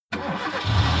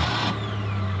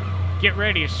Get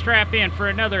ready to strap in for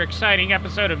another exciting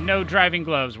episode of No Driving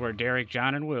Gloves, where Derek,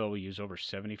 John, and Will use over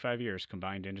 75 years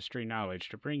combined industry knowledge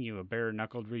to bring you a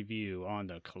bare-knuckled review on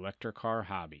the collector car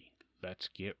hobby. Let's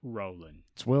get rolling.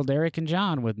 It's Will, Derek, and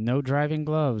John with No Driving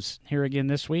Gloves. Here again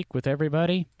this week with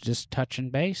everybody, just touching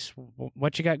base.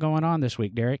 What you got going on this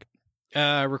week, Derek?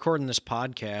 Recording this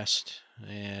podcast.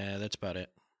 Yeah, that's about it.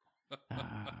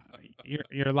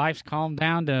 Your life's calmed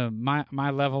down to my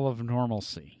level of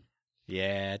normalcy.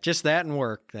 Yeah, just that and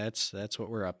work. That's what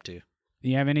we're up to. Do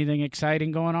you have anything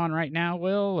exciting going on right now,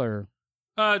 Will, or?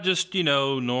 Just,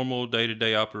 normal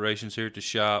day-to-day operations here at the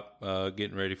shop,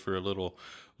 getting ready for a little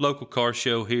local car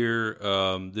show here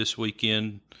this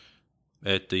weekend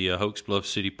at the Hoax Bluff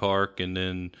City Park, and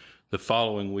then the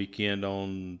following weekend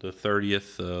on the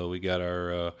 30th, we got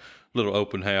our little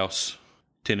open house,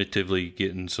 tentatively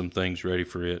getting some things ready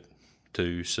for it,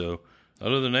 too. So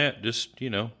other than that, just,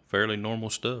 fairly normal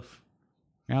stuff.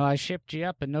 Well, I shipped you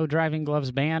up a No Driving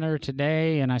Gloves banner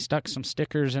today, and I stuck some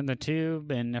stickers in the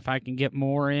tube, and if I can get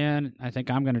more in, I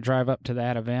think I'm going to drive up to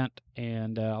that event,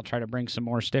 and I'll try to bring some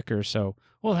more stickers, so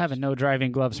we'll have a No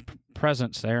Driving Gloves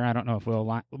presence there. I don't know if Will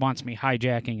wants me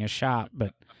hijacking his shop,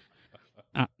 but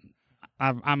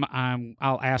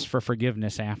I'll ask for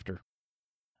forgiveness after.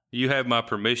 You have my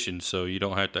permission, so you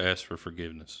don't have to ask for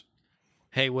forgiveness.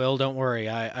 Hey, Will, don't worry.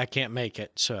 I can't make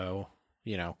it, so...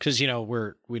 because we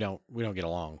don't get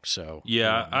along. So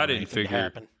yeah, I didn't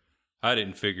figure. I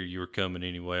didn't figure you were coming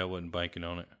anyway. I wasn't banking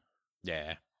on it.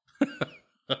 Yeah.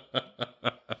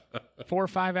 4 or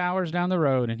 5 hours down the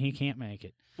road, and he can't make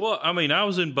it. Well, I mean, I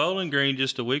was in Bowling Green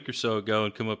just a week or so ago,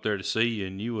 and come up there to see you,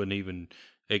 and you wouldn't even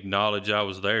acknowledge I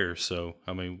was there. So,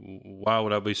 I mean, why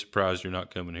would I be surprised you're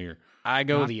not coming here? I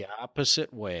go the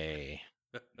opposite way.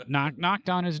 Knocked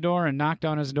on his door and knocked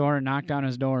on his door and knocked on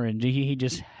his door, and he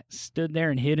just stood there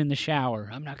and hid in the shower.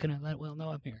 I'm not going to let Will know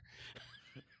I'm here.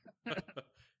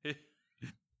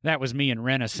 That was me in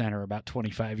Rent-A-Center about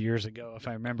 25 years ago, if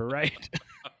I remember right.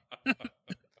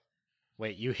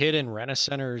 Wait, you hid in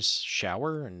Rent-A-Center's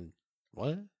shower and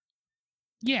what?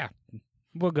 Yeah,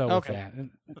 we'll go with that.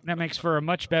 That makes for a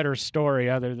much better story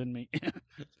other than me.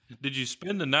 Did you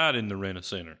spend the night in the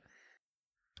Rent-A-Center?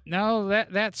 No,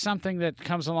 that's something that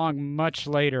comes along much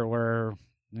later, where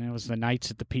it was the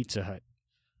nights at the Pizza Hut.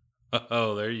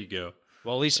 Oh, there you go.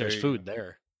 Well, at least there's food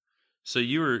there. So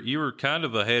you were kind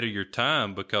of ahead of your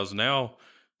time, because now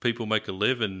people make a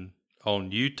living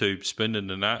on YouTube spending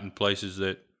the night in places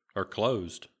that are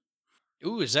closed.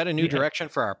 Ooh, is that a new direction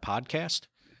for our podcast?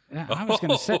 Yeah, I was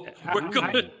going to say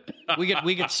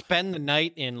we could spend the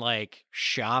night in like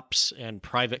shops and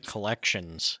private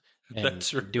collections and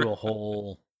That's right. do a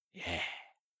whole. Yeah.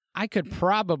 I could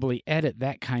probably edit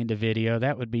that kind of video.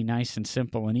 That would be nice and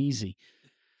simple and easy.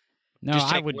 No,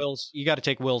 You got to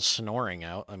take Will's snoring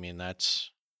out. I mean,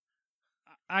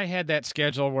 I had that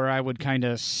schedule where I would kind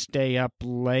of stay up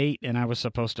late, and I was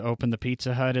supposed to open the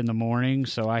Pizza Hut in the morning,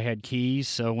 so I had keys.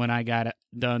 So when I got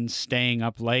done staying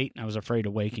up late, I was afraid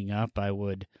of waking up. I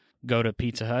would go to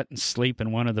Pizza Hut and sleep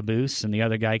in one of the booths, and the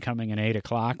other guy coming at 8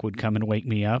 o'clock would come and wake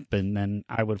me up, and then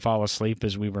I would fall asleep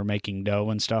as we were making dough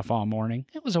and stuff all morning.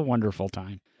 It was a wonderful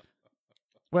time.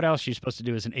 What else are you supposed to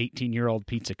do as an 18-year-old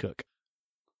pizza cook?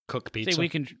 Cook pizza? See,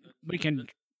 we can.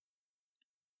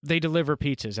 They deliver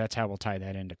pizzas. That's how we'll tie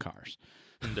that into cars.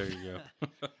 There you go.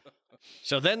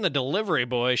 So then the delivery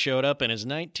boy showed up in his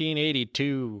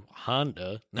 1982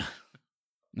 Honda.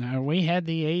 We had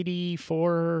the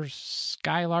 84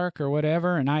 Skylark or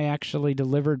whatever, and I actually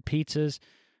delivered pizzas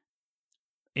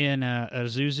in a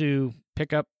Isuzu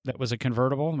pickup that was a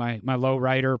convertible. My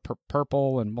lowrider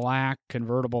purple and black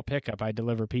convertible pickup I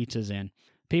deliver pizzas in.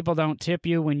 People don't tip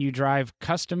you when you drive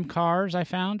custom cars, I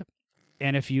found.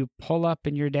 And if you pull up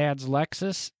in your dad's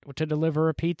Lexus to deliver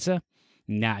a pizza,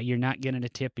 you're not getting a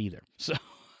tip either. So,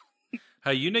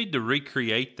 hey, you need to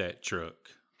recreate that truck.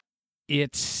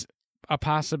 It's a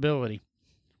possibility.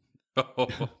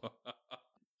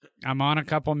 I'm on a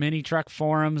couple mini truck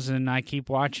forums, and I keep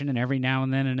watching, and every now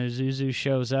and then an Isuzu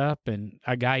shows up, and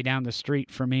a guy down the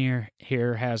street from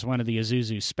here has one of the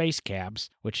Isuzu Space Cabs,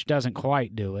 which doesn't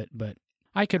quite do it, but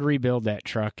I could rebuild that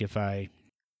truck if I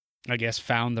guess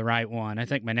found the right one. I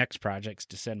think my next project's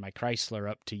to send my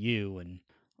Chrysler up to you and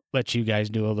let you guys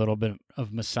do a little bit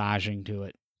of massaging to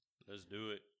it. Let's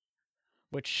do it.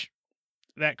 Which,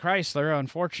 that Chrysler,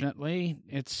 unfortunately,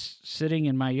 it's sitting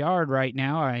in my yard right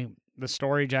now. The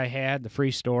storage I had, the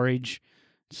free storage,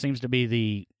 seems to be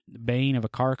the bane of a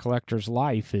car collector's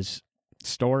life, is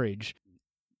storage.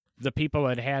 The people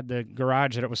that had the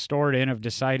garage that it was stored in have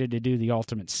decided to do the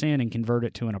ultimate sin and convert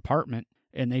it to an apartment.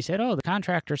 And they said, the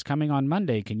contractor's coming on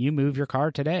Monday. Can you move your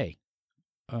car today?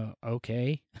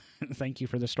 Okay, thank you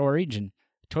for the storage, and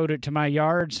towed it to my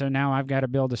yard. So now I've got to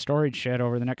build a storage shed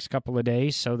over the next couple of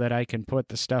days so that I can put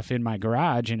the stuff in my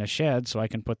garage in a shed so I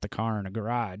can put the car in a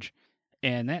garage.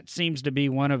 And that seems to be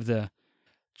one of the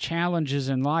challenges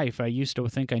in life. I used to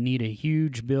think I need a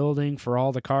huge building for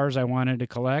all the cars I wanted to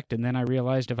collect, and then I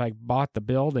realized if I bought the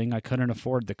building, I couldn't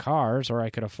afford the cars, or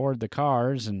I could afford the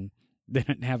cars and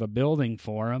didn't have a building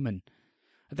for them. And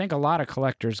I think a lot of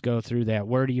collectors go through that.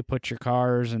 Where do you put your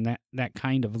cars? And that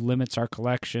kind of limits our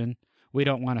collection. We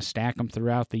don't want to stack them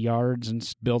throughout the yards and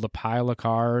build a pile of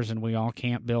cars, and we all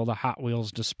can't build a Hot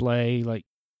Wheels display like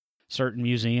certain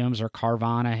museums or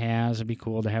Carvana has. It'd be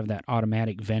cool to have that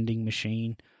automatic vending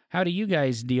machine. How do you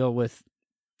guys deal with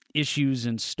issues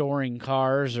in storing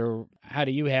cars, or how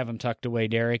do you have them tucked away,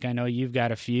 Derek? I know you've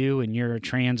got a few, and you're a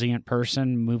transient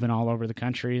person moving all over the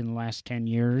country in the last 10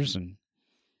 years. And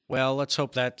Well, let's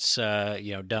hope that's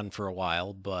done for a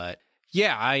while. But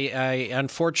yeah, I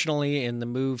unfortunately in the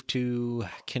move to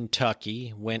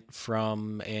Kentucky went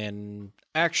from an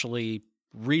actually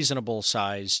reasonable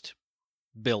sized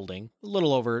building, a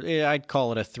little over, I'd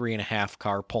call it a 3.5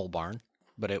 car pole barn,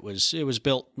 but it was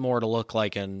built more to look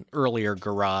like an earlier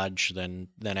garage than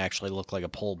actually look like a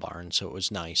pole barn, so it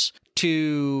was nice,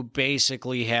 to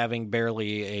basically having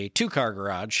barely a 2-car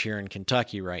garage here in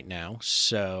Kentucky right now.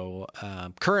 So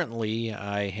currently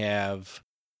I have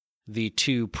the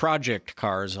 2 project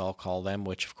cars, I'll call them,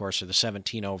 which of course are the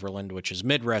 17 Overland, which is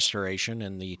mid-restoration,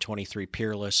 and the 23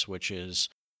 Peerless, which is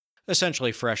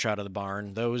essentially fresh out of the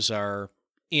barn. Those are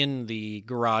in the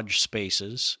garage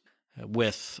spaces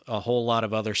with a whole lot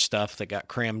of other stuff that got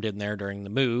crammed in there during the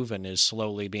move and is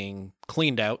slowly being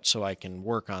cleaned out so I can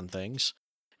work on things.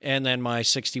 And then my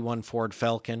 61 Ford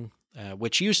Falcon,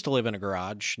 which used to live in a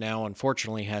garage, now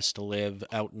unfortunately has to live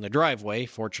out in the driveway.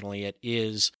 Fortunately, it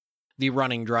is the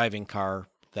running driving car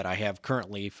that I have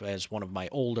currently as one of my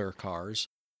older cars.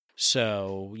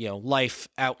 So, life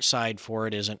outside for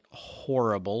it isn't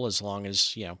horrible as long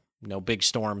as, no big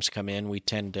storms come in. We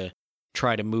tend to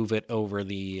try to move it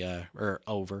we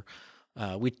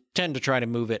tend to try to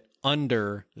move it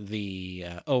under the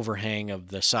overhang of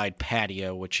the side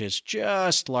patio, which is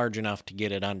just large enough to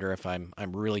get it under if I'm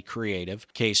really creative,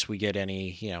 in case we get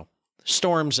any,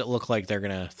 storms that look like they're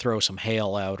going to throw some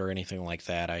hail out or anything like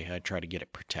that. I try to get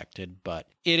it protected, but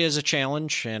it is a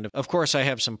challenge. And of course, I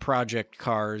have some project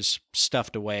cars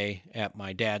stuffed away at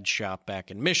my dad's shop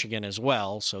back in Michigan as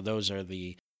well. So those are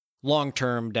the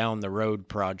long-term down the road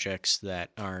projects that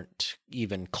aren't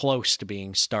even close to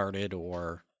being started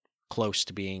or close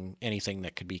to being anything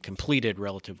that could be completed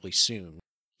relatively soon.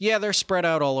 Yeah, they're spread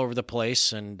out all over the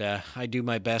place, and I do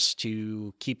my best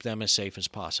to keep them as safe as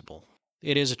possible.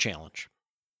 It is a challenge.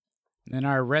 then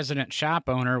our resident shop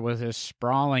owner with his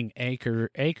sprawling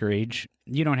acreage,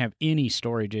 you don't have any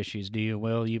storage issues, do you,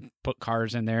 Will? You put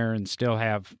cars in there and still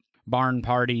have barn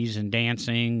parties and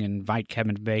dancing and invite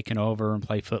Kevin Bacon over and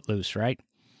play Footloose, right?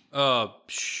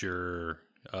 Sure.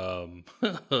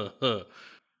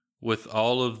 With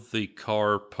all of the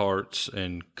car parts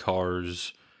and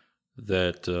cars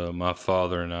that my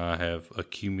father and I have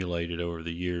accumulated over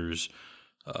the years,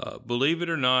 believe it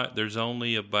or not, there's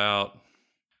only about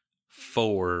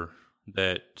 4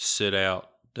 that sit out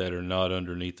that are not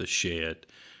underneath a shed.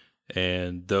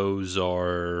 And those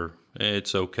are,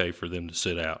 it's okay for them to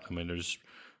sit out. I mean, there's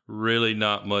really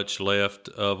not much left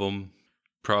of them.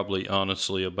 Probably,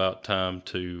 honestly, about time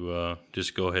to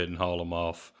just go ahead and haul them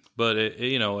off. But,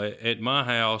 at my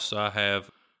house, I have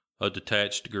a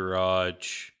detached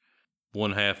garage.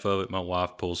 One half of it, my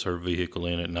wife pulls her vehicle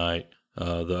in at night.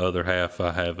 The other half,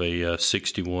 I have a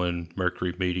 61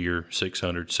 Mercury Meteor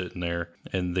 600 sitting there.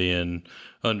 And then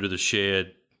under the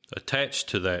shed, attached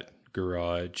to that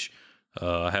garage,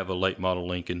 I have a late model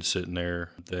Lincoln sitting there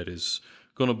that is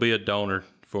going to be a donor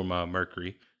for my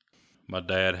Mercury. My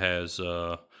dad has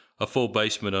a full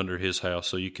basement under his house,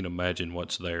 so you can imagine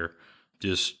what's there.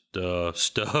 Just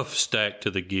stuff stacked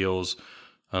to the gills.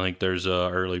 I think there's a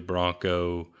early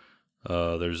Bronco,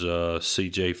 there's a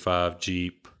CJ5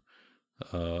 Jeep,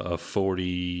 a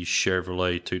 40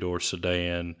 Chevrolet 2-door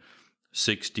sedan,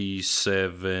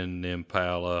 67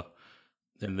 Impala,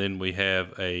 and then we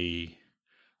have a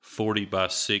 40 by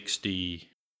 60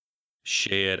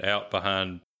 shed out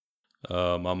behind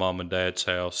my mom and dad's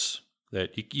house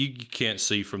that you can't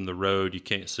see from the road. You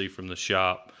can't see from the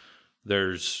shop.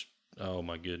 There's, oh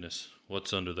my goodness,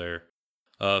 what's under there?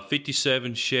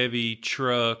 57 Chevy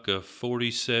truck, a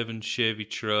 47 Chevy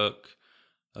truck,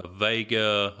 a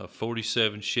Vega, a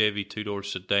 47 Chevy 2-door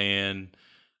sedan,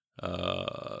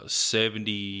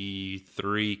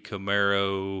 73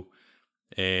 Camaro,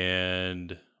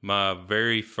 and My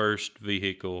very first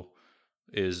vehicle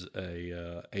is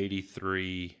a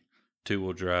 83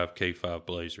 two-wheel drive K5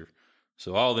 Blazer.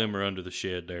 So all of them are under the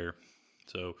shed there.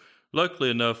 So luckily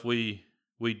enough, we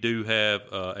do have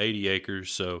 80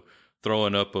 acres. So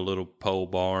throwing up a little pole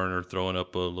barn or throwing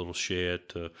up a little shed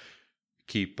to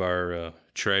keep our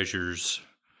treasures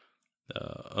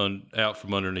out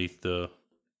from underneath the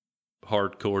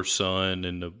hardcore sun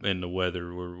and the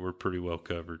weather, we're pretty well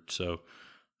covered. So,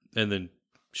 and then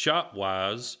shop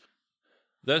wise,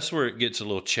 that's where it gets a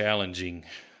little challenging.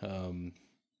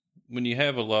 When you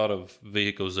have a lot of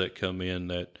vehicles that come in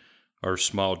that are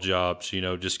small jobs,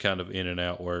 just kind of in and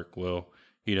out work. Well,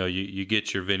 you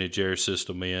get your vintage air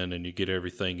system in and you get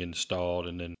everything installed,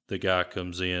 and then the guy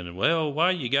comes in and, well,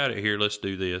 why you got it here? Let's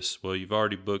do this. Well, you've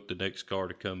already booked the next car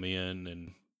to come in.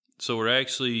 And so we're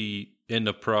actually in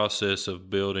the process of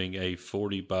building a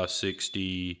 40 by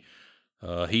 60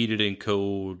 heated and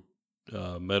cooled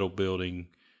metal building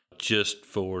just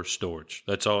for storage.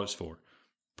 That's all it's for.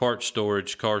 Part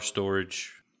storage, car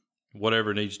storage,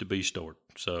 whatever needs to be stored.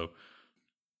 So,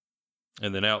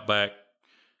 and then out back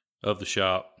of the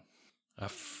shop, I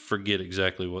forget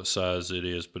exactly what size it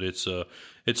is, but it's a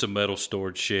metal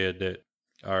storage shed that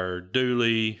our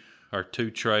dually, our 2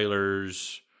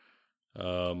 trailers,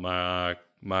 my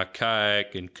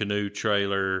kayak and canoe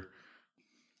trailer,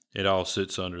 it all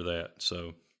sits under that.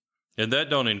 So, and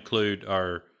that don't include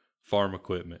our farm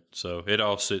equipment. So it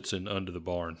all sits in under the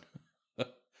barn.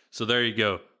 So there you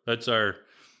go. That's our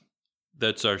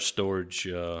storage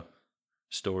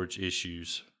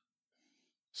issues.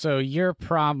 So your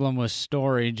problem with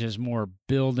storage is more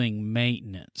building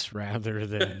maintenance rather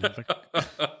than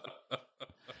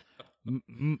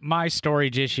my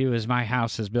storage issue is my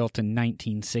house is built in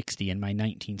 1960 and my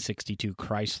 1962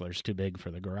 Chrysler's too big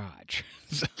for the garage.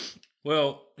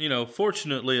 Well,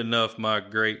 fortunately enough, my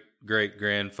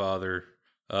great-great-grandfather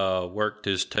worked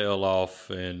his tail off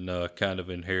and kind of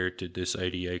inherited this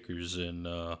 80 acres. And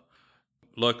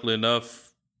luckily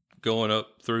enough, going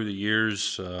up through the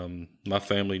years, my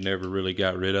family never really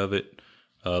got rid of it.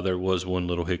 There was one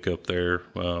little hiccup there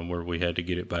where we had to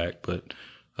get it back, but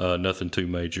nothing too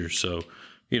major. So,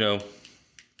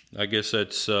 I guess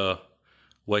that's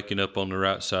waking up on the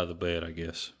right side of the bed, I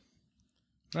guess.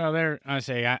 Well,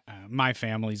 my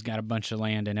family's got a bunch of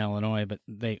land in Illinois, but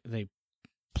they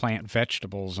plant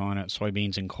vegetables on it,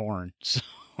 soybeans and corn. So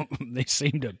they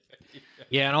seem to.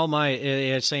 Yeah, and all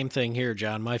my same thing here,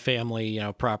 John. My family,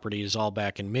 property is all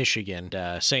back in Michigan.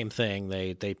 Same thing.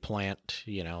 They plant,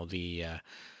 the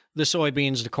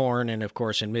soybeans, the corn, and of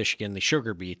course in Michigan the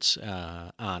sugar beets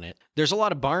on it. There's a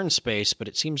lot of barn space, but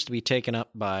it seems to be taken up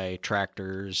by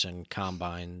tractors and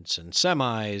combines and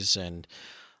semis and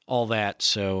all that.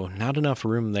 So not enough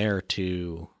room there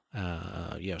to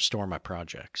store my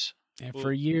projects. And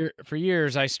for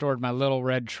years, I stored my little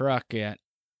red truck at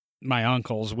my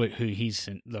uncle's, who he's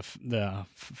the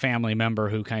family member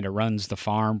who kind of runs the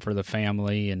farm for the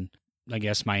family, and I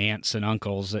guess my aunts and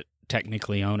uncles that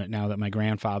technically own it now that my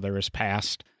grandfather has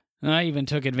passed. And I even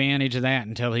took advantage of that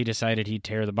until he decided he'd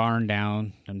tear the barn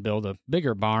down and build a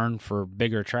bigger barn for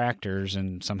bigger tractors,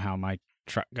 and somehow my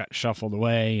truck got shuffled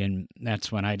away, and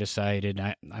that's when I decided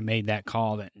I made that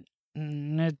call that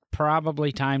it's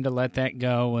probably time to let that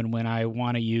go, and when I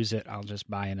want to use it, I'll just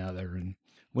buy another. And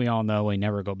we all know we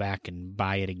never go back and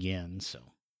buy it again. So,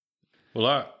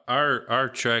 well, our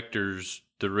tractors,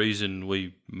 the reason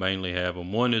we mainly have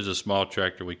them, one is a small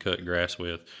tractor we cut grass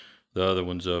with. The other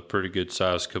one's a pretty good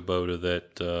sized Kubota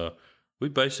that we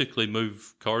basically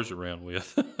move cars around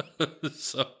with.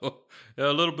 So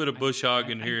a little bit of bush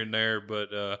hogging here and there,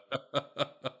 but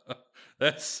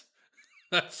that's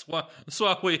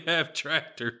why we have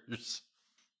tractors.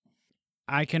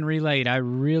 I can relate. I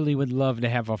really would love to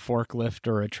have a forklift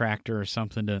or a tractor or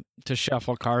something to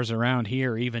shuffle cars around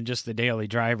here, even just the daily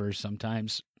drivers.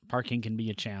 Sometimes parking can be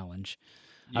a challenge.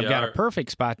 I've got a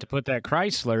perfect spot to put that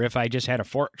Chrysler if I just had a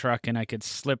fork truck and I could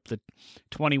slip the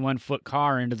 21-foot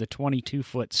car into the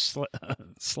 22-foot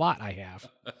slot I have.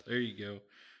 There you go.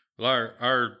 Well,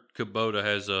 our Kubota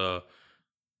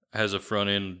has a front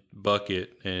end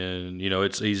bucket, and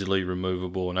it's easily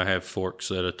removable, and I have forks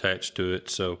that attach to it.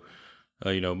 So,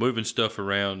 moving stuff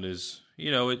around is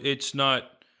it's not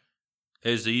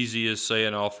as easy as, say,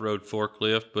 an off-road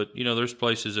forklift, but there's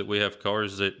places that we have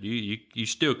cars that you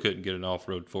still couldn't get an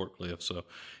off-road forklift. So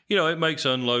it makes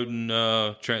unloading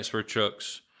transfer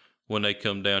trucks when they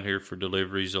come down here for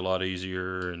deliveries a lot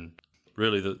easier. And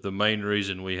really the main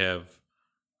reason we have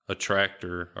a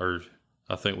tractor, or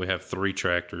I think we have 3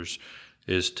 tractors,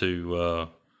 is to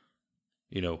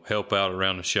help out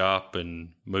around the shop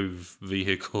and move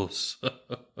vehicles.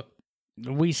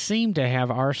 we seem to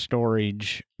have our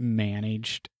storage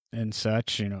managed and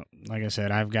such. Like I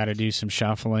said, I've got to do some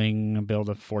shuffling, build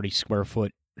a 40 square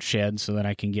foot shed so that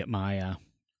I can get my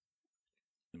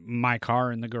my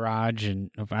car in the garage.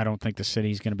 And if I don't think the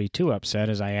city's going to be too upset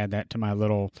as I add that to my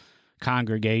little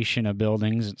congregation of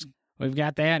buildings. We've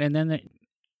got that, and then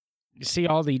you see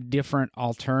all the different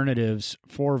alternatives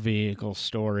for vehicle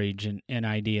storage and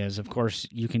ideas. Of course,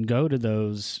 you can go to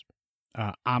those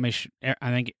Amish.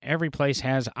 I think every place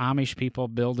has Amish people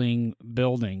building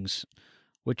buildings,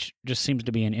 which just seems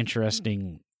to be an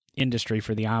interesting industry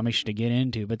for the Amish to get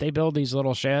into. But they build these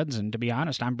little sheds, and to be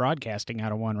honest, I'm broadcasting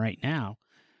out of one right now.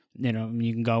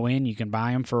 You can go in, you can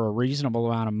buy them for a reasonable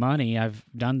amount of money. I've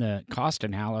done the cost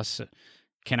analysis.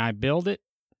 Can I build it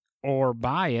or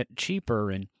buy it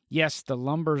cheaper? And yes, the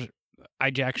lumber,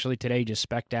 I actually today just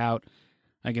spec'd out.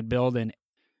 I could build an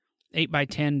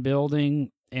 8x10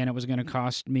 building, and it was going to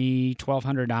cost me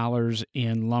 $1,200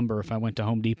 in lumber if I went to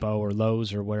Home Depot or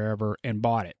Lowe's or wherever and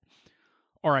bought it.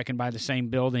 Or I can buy the same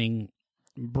building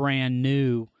brand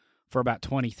new for about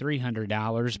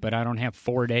 $2,300, but I don't have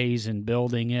 4 days in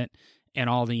building it and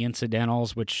all the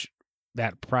incidentals, which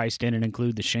that price didn't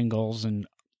include the shingles and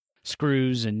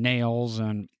screws and nails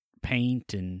and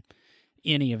paint and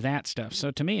any of that stuff.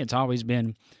 So to me, it's always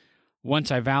been, once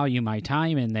I value my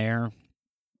time in there,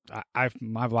 I've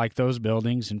liked those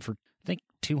buildings. And for, I think,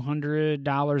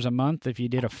 $200 a month, if you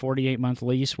did a 48-month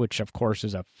lease, which of course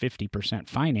is a 50%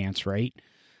 finance rate,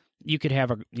 you could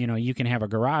have you can have a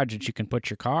garage that you can put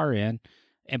your car in.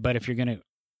 But if you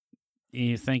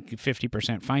think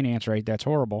 50% finance rate, that's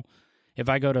horrible. If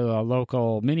I go to a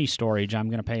local mini storage, I'm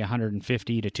going to pay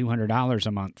 $150 to $200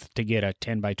 a month to get a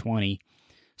 10x20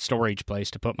 storage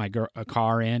place to put my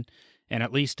car in. And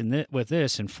at least with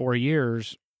this, in 4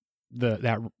 years,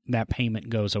 that payment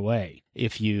goes away.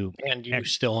 If you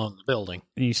still own the building,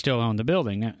 you still own the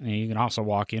building. You can also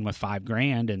walk in with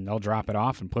 $5,000 and they'll drop it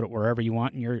off and put it wherever you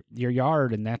want in your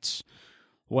yard. And that's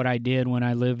what I did when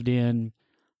I lived in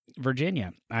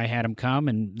Virginia. I had them come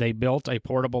and they built a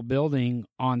portable building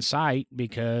on site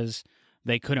because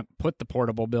they couldn't put the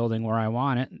portable building where I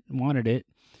wanted it.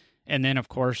 And then, of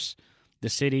course, the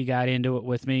city got into it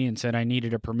with me and said I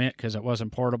needed a permit because it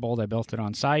wasn't portable. They built it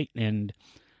on site, and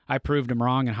I proved them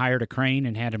wrong and hired a crane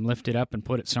and had him lift it up and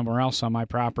put it somewhere else on my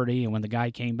property. And when the guy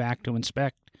came back to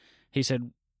inspect, he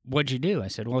said, "What'd you do?" I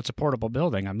said, "Well, it's a portable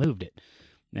building. I moved it."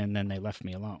 And then they left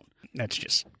me alone. That's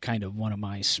just kind of one of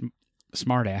my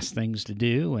smart-ass things to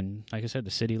do. And like I said,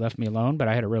 the city left me alone, but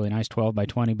I had a really nice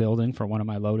 12x20 building for one of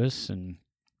my Lotus and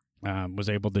was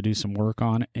able to do some work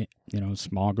on it,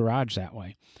 small garage that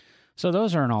way. So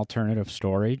those are an alternative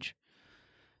storage.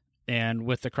 And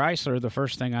with the Chrysler, the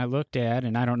first thing I looked at,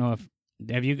 and I don't know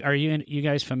are you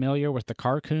guys familiar with the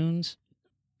Carcoons?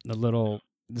 The little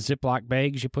Ziploc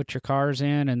bags you put your cars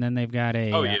in, and then they've got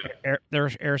a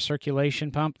air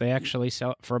circulation pump. They actually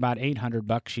sell it for about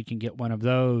 $800. You can get one of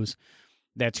those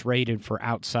that's rated for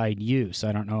outside use.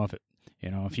 I don't know if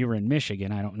if you were in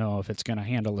Michigan, I don't know if it's going to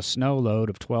handle a snow load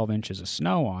of 12 inches of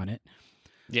snow on it.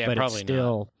 Yeah, but probably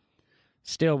it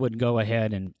still would go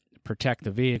ahead and protect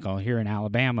the vehicle. Here in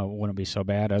Alabama, it wouldn't be so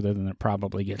bad, other than it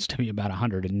probably gets to be about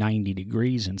 190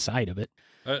 degrees inside of it.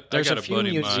 There's a few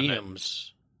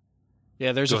museums.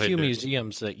 Yeah, there's a few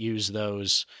museums that use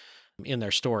those in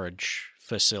their storage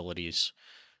facilities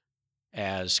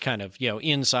as kind of,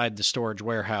 inside the storage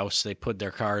warehouse. They put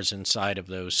their cars inside of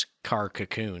those car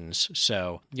cocoons.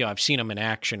 So, I've seen them in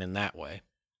action in that way.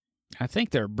 I think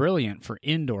they're brilliant for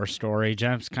indoor storage.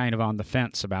 I was kind of on the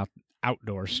fence about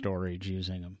outdoor storage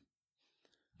using them.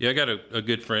 Yeah, I got a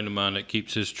good friend of mine that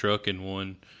keeps his truck in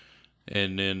one,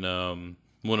 and then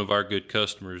one of our good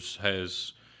customers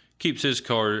keeps his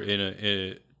car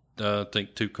in I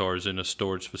think 2 cars in a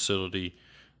storage facility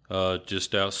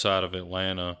just outside of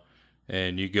Atlanta,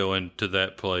 and you go into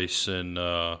that place, and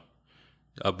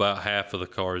about half of the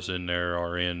cars in there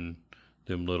are in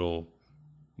them little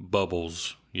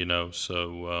bubbles,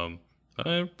 so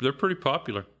they're pretty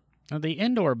popular. Now, the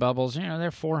indoor bubbles,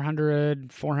 they're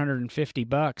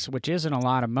 $450, which isn't a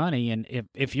lot of money. And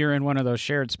if you're in one of those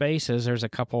shared spaces, there's a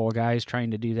couple of guys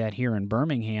trying to do that here in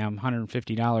Birmingham.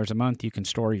 $150 a month, you can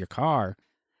store your car.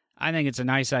 I think it's a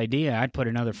nice idea. I'd put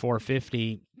another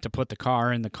 $450 to put the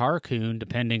car in the Carcoon,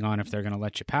 depending on if they're going to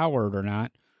let you power it or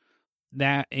not.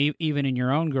 That, even in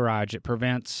your own garage, it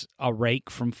prevents a rake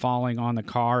from falling on the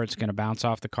car. It's going to bounce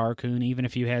off the Carcoon. Even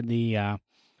if you had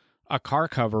a car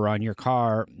cover on your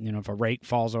car, if a rake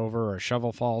falls over or a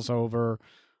shovel falls over,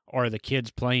 or the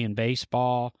kid's playing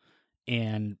baseball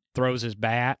and throws his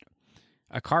bat,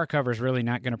 a car cover is really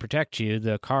not going to protect you.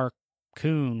 The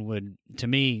Carcoon would, to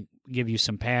me, give you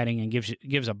some padding and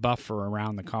gives a buffer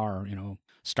around the car,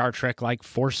 Star Trek like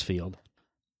force field.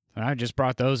 And I just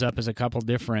brought those up as a couple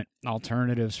different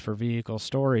alternatives for vehicle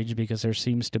storage because there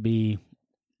seems to be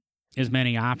as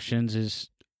many options as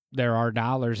there are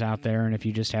dollars out there, and if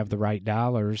you just have the right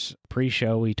dollars.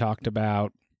 Pre-show we talked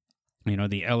about,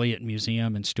 the Elliott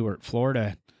Museum in Stuart,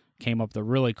 Florida came up with a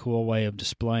really cool way of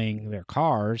displaying their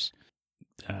cars.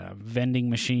 Vending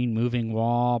machine, moving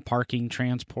wall, parking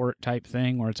transport type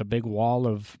thing where it's a big wall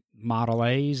of Model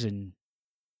A's. And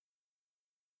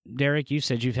Derek, you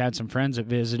said you've had some friends that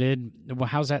visited. Well,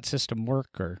 how's that system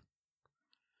work?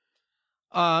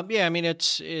 Yeah, I mean,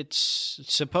 it's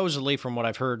supposedly, from what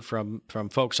I've heard from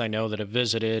folks I know that have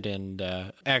visited, and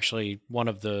actually one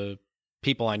of the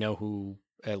people I know who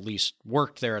at least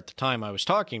worked there at the time I was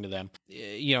talking to them,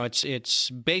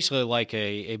 it's basically like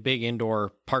a big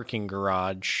indoor parking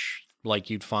garage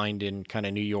like you'd find in kind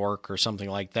of New York or something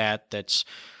like that. That's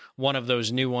one of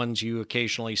those new ones you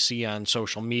occasionally see on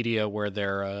social media where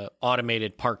they're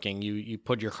automated parking. You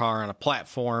put your car on a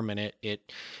platform and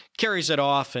it carries it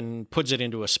off and puts it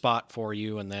into a spot for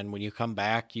you. And then when you come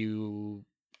back, you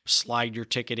slide your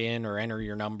ticket in or enter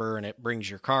your number and it brings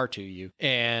your car to you.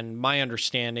 And my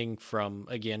understanding from,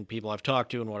 again, people I've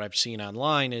talked to and what I've seen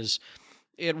online is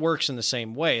it works in the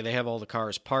same way. They have all the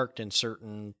cars parked in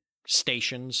certain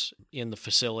stations in the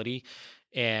facility,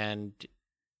 and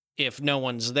if no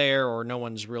one's there or no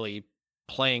one's really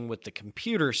playing with the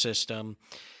computer system,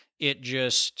 it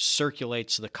just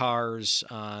circulates the cars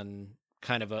on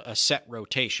kind of a set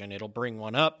rotation. It'll bring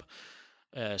one up,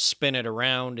 spin it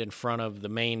around in front of the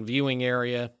main viewing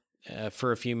area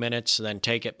for a few minutes, then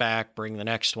take it back, bring the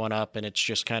next one up, and it's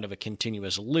just kind of a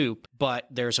continuous loop. But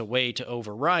there's a way to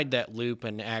override that loop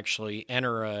and actually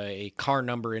enter a car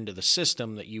number into the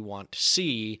system that you want to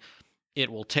see. It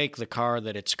will take the car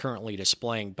that it's currently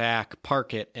displaying back,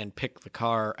 park it, and pick the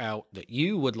car out that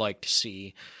you would like to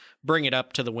see, bring it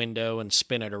up to the window and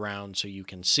spin it around so you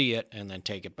can see it, and then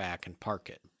take it back and park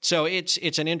it. So it's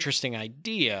an interesting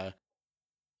idea,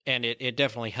 and it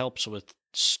definitely helps with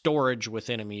storage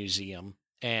within a museum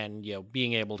and,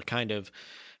 being able to kind of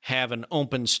have an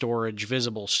open storage,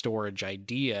 visible storage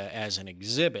idea as an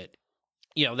exhibit.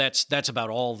 That's about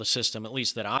all the system, at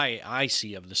least that I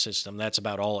see of the system. That's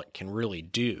about all it can really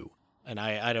do. And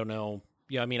I don't know.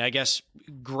 I guess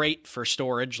great for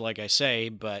storage, like I say,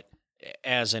 but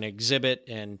as an exhibit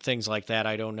and things like that,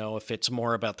 I don't know if it's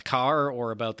more about the car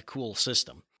or about the cool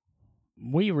system.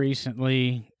 We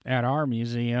recently, at our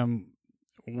museum,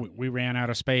 we ran out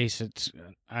of space.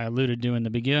 I alluded to in the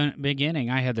beginning,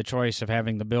 I had the choice of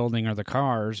having the building or the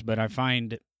cars, but I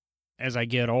find as I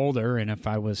get older, and if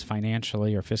I was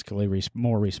financially or fiscally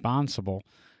more responsible,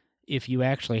 if you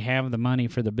actually have the money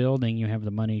for the building, you have the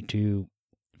money to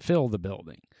fill the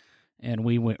building. And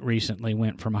we recently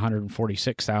went from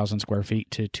 146,000 square feet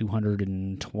to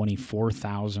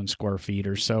 224,000 square feet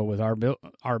or so with our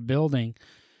building.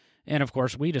 And of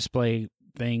course, we display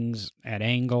things at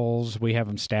angles. We have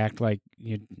them stacked like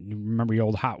you remember your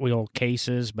old Hot Wheel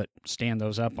cases, but stand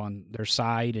those up on their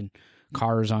side, and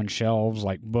cars on shelves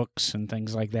like books and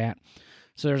things like that.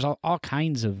 So there's all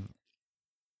kinds of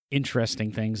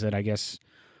interesting things that I guess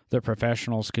the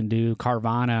professionals can do.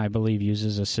 Carvana, I believe,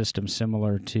 uses a system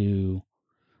similar to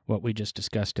what we just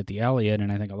discussed at the Elliott,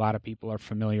 and I think a lot of people are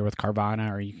familiar with Carvana,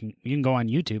 or you can go on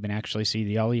YouTube and actually see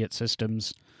the Elliott system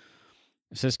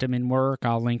in work.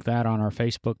 I'll link that on our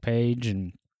Facebook page,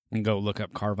 and go look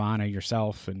up Carvana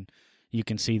yourself, and you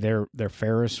can see their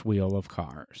Ferris wheel of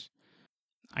cars.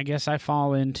 I guess I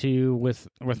fall into with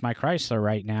my Chrysler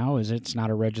right now is it's not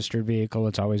a registered vehicle.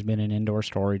 It's always been in indoor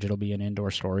storage. It'll be in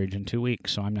indoor storage in 2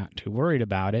 weeks, so I'm not too worried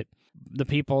about it. The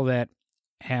people that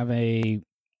have a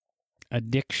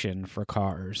addiction for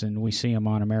cars, and we see them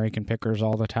on American Pickers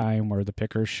all the time where the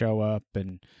pickers show up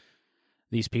and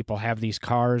these people have these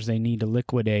cars they need to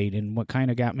liquidate. And what kind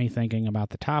of got me thinking about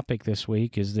the topic this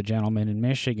week is the gentleman in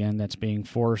Michigan that's being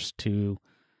forced to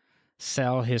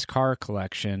sell his car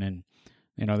collection. And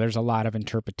there's a lot of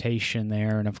interpretation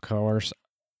there. And of course,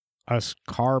 us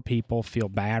car people feel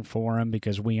bad for him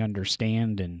because we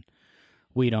understand, and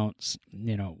we don't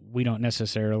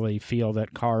necessarily feel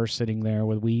that cars sitting there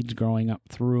with weeds growing up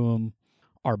through them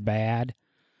are bad.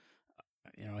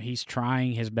 He's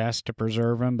trying his best to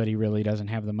preserve them, but he really doesn't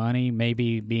have the money.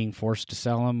 Maybe being forced to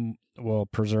sell them will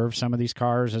preserve some of these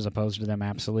cars as opposed to them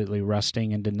absolutely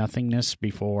rusting into nothingness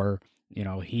before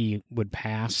he would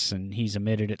pass, and he's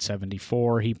admitted at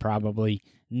 74. He probably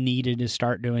needed to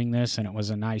start doing this, and it was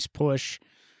a nice push,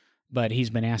 but he's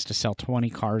been asked to sell 20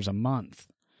 cars a month.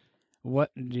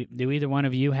 What do either one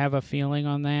of you have a feeling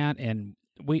on that? And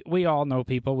we all know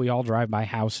people. We all drive by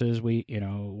houses.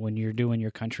 When you're doing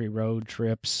your country road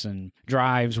trips and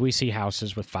drives, we see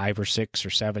houses with 5 or 6 or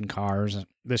 7 cars.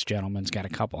 This gentleman's got a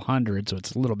couple hundred, so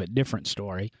it's a little bit different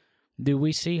story. Do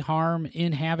we see harm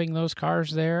in having those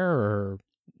cars there, or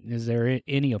is there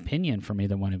any opinion from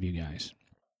either one of you guys?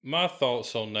 My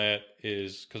thoughts on that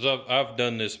is, because I've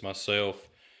done this myself,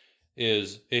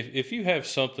 is if you have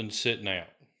something sitting out,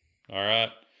 all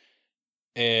right,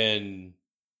 and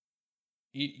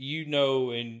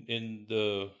in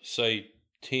the, say,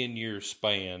 10-year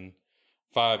span,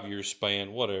 5-year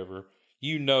span, whatever,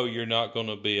 you're not going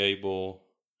to be able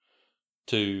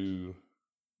to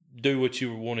do what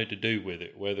you wanted to do with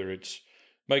it, whether it's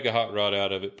make a hot rod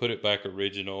out of it, put it back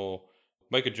original,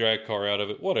 make a drag car out of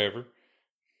it, whatever.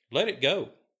 Let it go.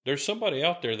 There's somebody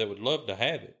out there that would love to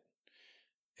have it.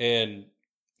 And,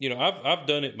 I've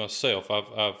done it myself.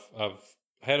 I've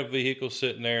had a vehicle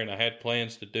sitting there and I had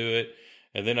plans to do it.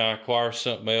 And then I acquire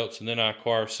something else and then I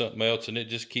acquire something else. And it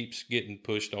just keeps getting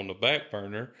pushed on the back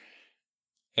burner.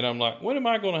 And I'm like, when am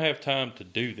I going to have time to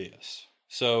do this?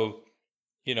 So,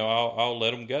 I'll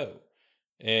let them go.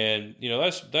 And,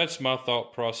 that's my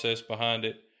thought process behind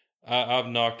it. I've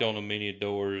knocked on many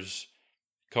doors,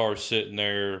 cars sitting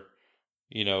there,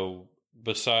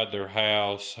 beside their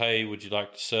house. Hey, would you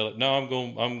like to sell it? No, I'm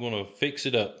going to fix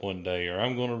it up one day, or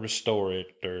I'm going to restore it,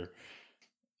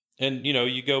 and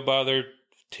you go by there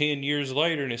 10 years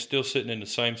later and it's still sitting in the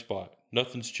same spot.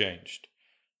 Nothing's changed.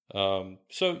 So,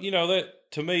 that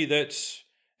to me,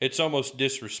 it's almost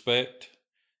disrespect.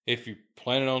 If you're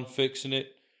planning on fixing it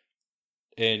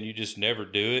and you just never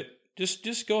do it,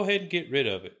 just go ahead and get rid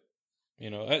of it.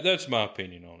 That's my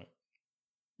opinion on it.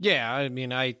 Yeah, I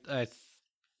mean, I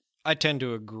tend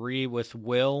to agree with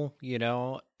Will.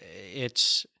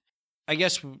 It's, I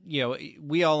guess,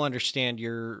 we all understand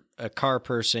you're a car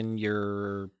person,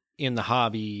 you're in the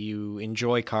hobby, you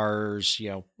enjoy cars,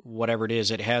 whatever it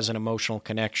is, it has an emotional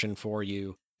connection for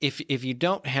you. If you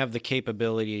don't have the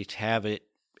capability to have it,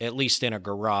 at least in a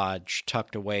garage,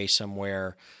 tucked away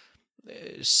somewhere,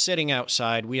 sitting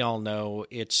outside, we all know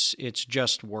it's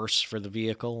just worse for the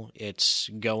vehicle. It's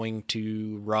going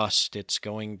to rust. It's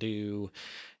going to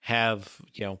have,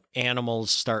 animals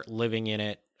start living in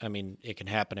it. I mean, it can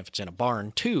happen if it's in a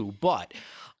barn too, but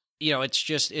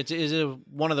it's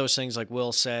one of those things, like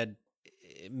Will said,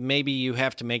 maybe you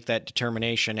have to make that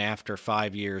determination after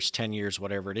 5 years, 10 years,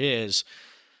 whatever it is,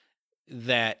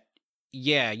 that,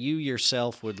 yeah, you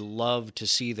yourself would love to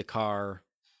see the car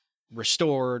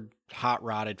restored, hot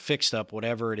rodded, fixed up,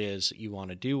 whatever it is that you want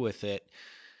to do with it.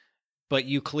 But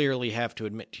you clearly have to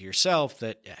admit to yourself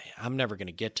that I'm never going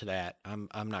to get to that. I'm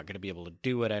not going to be able to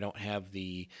do it. I don't have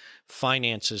the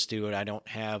finances to do it. I don't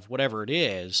have whatever it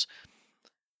is.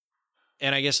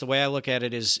 And I guess the way I look at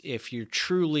it is, if you're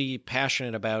truly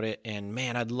passionate about it and,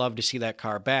 man, I'd love to see that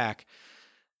car back,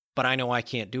 but I know I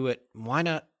can't do it, why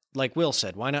not, like Will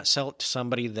said, why not sell it to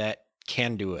somebody that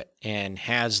can do it and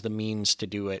has the means to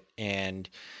do it, and,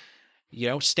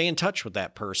 stay in touch with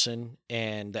that person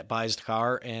and that buys the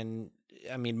car. And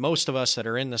I mean, most of us that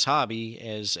are in this hobby,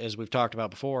 as we've talked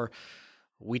about before,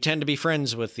 we tend to be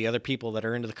friends with the other people that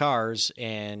are into the cars.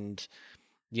 And,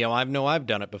 I've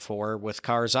done it before with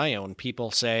cars I own.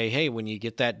 People say, hey, when you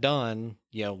get that done,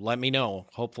 let me know.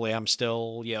 Hopefully I'm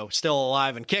still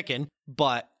alive and kicking.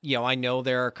 But, I know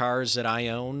there are cars that I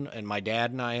own and my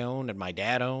dad and I own and my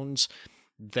dad owns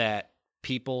that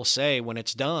people say, when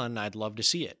it's done, I'd love to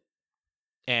see it.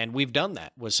 And we've done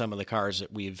that with some of the cars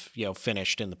that we've,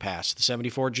 finished in the past. The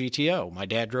 74 GTO, my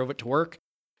dad drove it to work,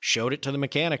 showed it to the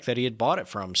mechanic that he had bought it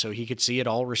from so he could see it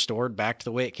all restored back to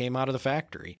the way it came out of the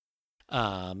factory.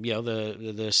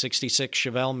 The 66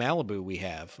 Chevelle Malibu we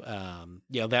have,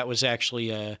 that was actually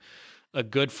a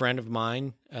good friend of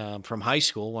mine from high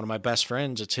school, one of my best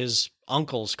friends. It's his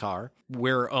uncle's car.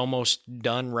 We're almost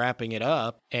done wrapping it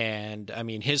up. And I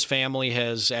mean, his family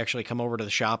has actually come over to the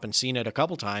shop and seen it a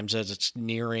couple times as it's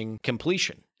nearing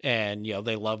completion. And,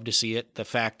 they love to see it. The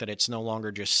fact that it's no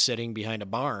longer just sitting behind a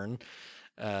barn,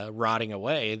 rotting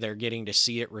away, they're getting to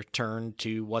see it return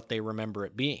to what they remember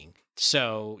it being.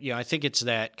 So, I think it's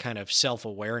that kind of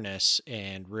self-awareness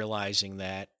and realizing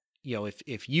that,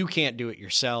 if you can't do it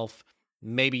yourself,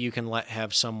 maybe you can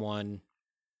have someone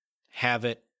have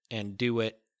it and do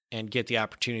it and get the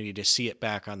opportunity to see it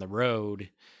back on the road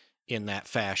in that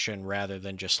fashion, rather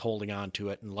than just holding on to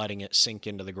it and letting it sink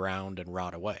into the ground and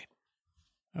rot away.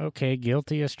 Okay,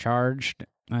 guilty as charged.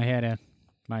 I had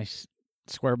my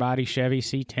square body Chevy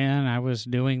C10. I was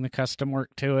doing the custom work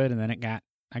to it, and then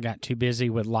I got too busy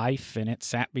with life, and it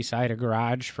sat beside a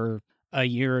garage for a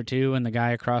year or two, and the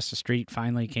guy across the street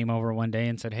finally came over one day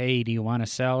and said, hey, do you want to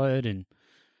sell it? And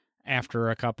after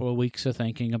a couple of weeks of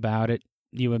thinking about it,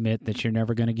 you admit that you're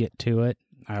never going to get to it.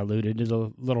 I alluded to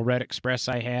the little Red Express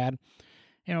I had.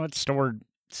 It's stored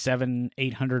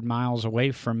 700-800 miles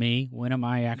away from me. When am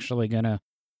I actually going to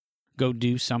go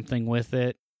do something with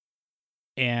it?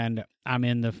 And I'm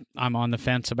on the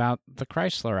fence about the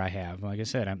Chrysler I have. Like I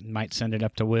said, I might send it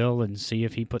up to Will and see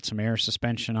if he puts some air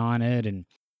suspension on it and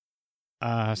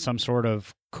some sort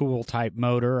of cool type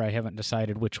motor. I haven't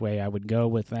decided which way I would go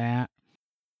with that,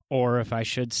 or if I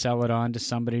should sell it on to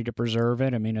somebody to preserve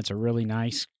it. I mean, it's a really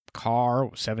nice car,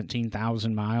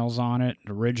 17,000 miles on it,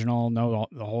 original, know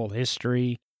the whole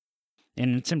history,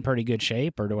 and it's in pretty good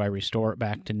shape. Or do I restore it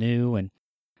back to new? And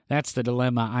that's the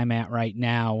dilemma I'm at right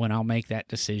now, when I'll make that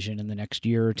decision in the next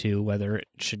year or two, whether it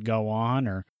should go on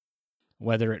or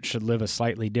whether it should live a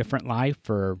slightly different life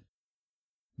or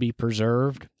be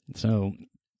preserved. So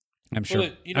I'm sure.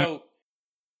 Well,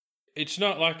 it's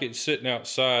not like it's sitting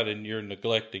outside and you're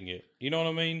neglecting it. You know what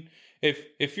I mean?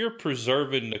 If you're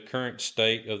preserving the current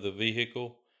state of the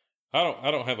vehicle,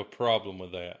 I don't have a problem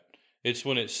with that. It's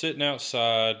when it's sitting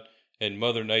outside and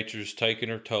Mother Nature's taking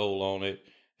her toll on it,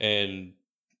 and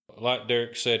like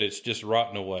Derek said, it's just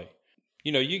rotting away.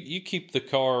 You keep the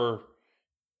car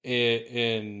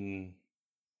in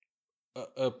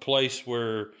a place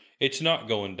where it's not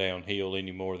going downhill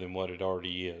any more than what it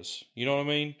already is. You know what I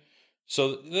mean?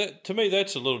 So to me,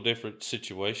 that's a little different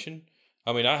situation.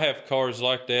 I mean, I have cars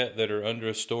like that are under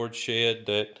a storage shed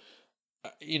that,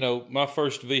 my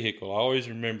first vehicle, I always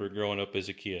remember growing up as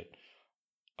a kid,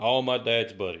 all my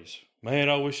dad's buddies. Man,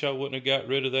 I wish I wouldn't have got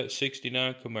rid of that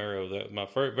 69 Camaro. That my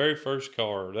very first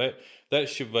car, that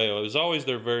Chevelle. It was always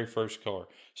their very first car.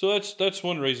 So that's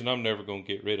one reason I'm never going to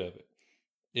get rid of it.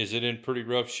 Is it in pretty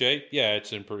rough shape? Yeah,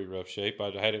 it's in pretty rough shape. I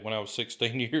had it when I was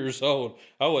 16 years old.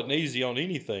 I wasn't easy on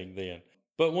anything then.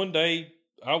 But one day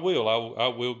I will. I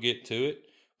will get to it.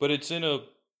 But it's in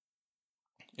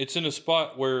a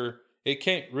spot where it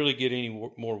can't really get any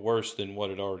more worse than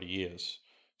what it already is.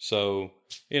 So,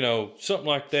 something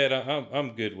like that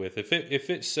I'm good with. If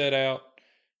it set out,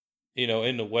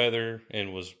 in the weather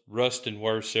and was rusting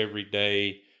worse every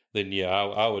day, then yeah,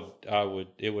 I would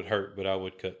it would hurt, but I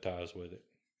would cut ties with it.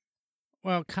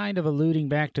 Well, kind of alluding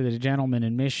back to the gentleman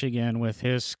in Michigan with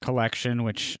his collection,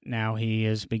 which now he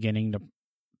is beginning to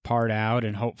part out,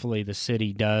 and hopefully the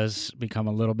city does become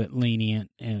a little bit lenient,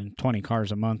 and 20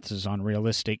 cars a month is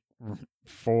unrealistic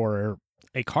for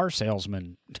a car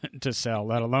salesman to sell,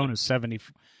 let alone a 70. I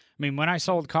mean, when I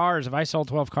sold cars, if I sold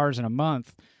 12 cars in a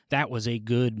month, that was a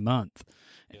good month.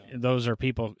 Yeah. Those are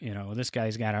people, this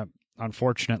guy's got to,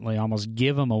 unfortunately, almost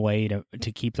give them away to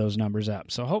keep those numbers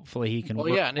up. So hopefully he can. Well,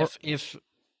 yeah, and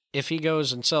if he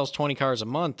goes and sells 20 cars a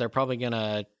month, they're probably going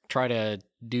to try to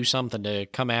do something to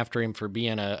come after him for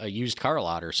being a used car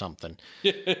lot or something.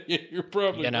 Yeah, you're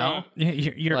probably right.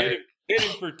 You're hit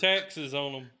him for taxes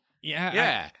on them.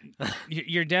 Yeah.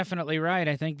 You're definitely right.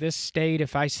 I think this state,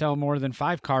 if I sell more than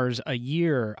 5 cars a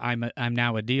year, I'm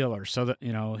now a dealer. So that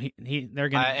they're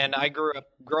gonna. And I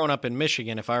growing up in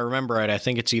Michigan. If I remember right, I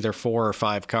think it's either 4 or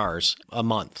 5 cars a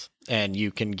month, and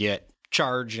you can get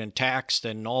charged and taxed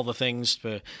and all the things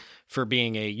for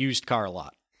being a used car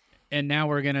lot. And now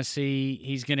we're going to see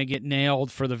he's going to get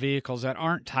nailed for the vehicles that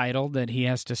aren't titled, that he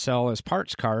has to sell as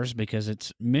parts cars because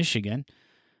it's Michigan.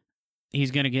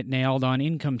 He's going to get nailed on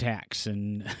income tax,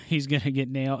 and he's going to get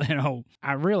nailed.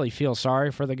 I really feel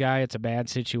sorry for the guy. It's a bad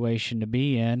situation to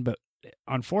be in, but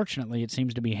unfortunately it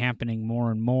seems to be happening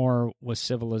more and more with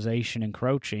civilization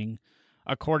encroaching.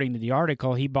 According to the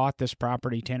article, he bought this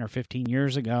property 10 or 15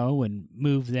 years ago and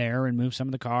moved there and moved some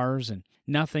of the cars, and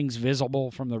nothing's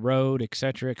visible from the road, et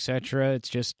cetera, et cetera. It's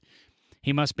just,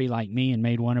 he must be like me and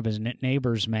made one of his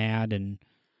neighbors mad, and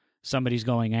somebody's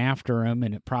going after him,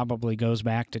 and it probably goes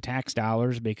back to tax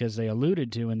dollars, because they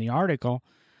alluded to in the article,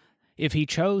 if he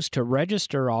chose to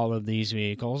register all of these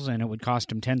vehicles, and it would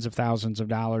cost him tens of thousands of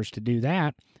dollars to do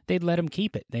that, they'd let him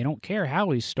keep it. They don't care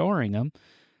how he's storing them.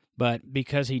 But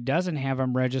because he doesn't have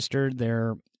them registered,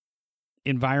 they're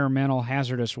environmental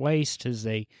hazardous waste as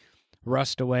they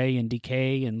rust away and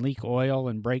decay and leak oil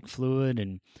and brake fluid,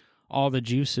 and all the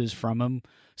juices from them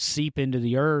seep into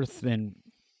the earth. And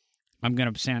I'm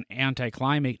going to sound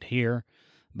anti-climate here,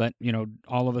 but,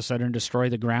 all of a sudden destroy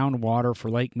the groundwater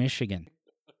for Lake Michigan.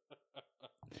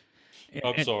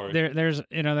 I'm sorry. There's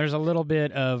a little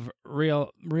bit of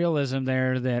realism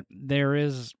there, that there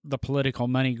is the political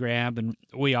money grab, and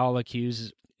we all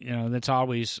accuse. That's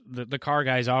always the car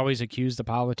guys always accuse the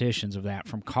politicians of that,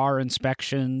 from car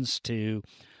inspections to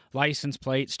license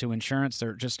plates to insurance.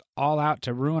 They're just all out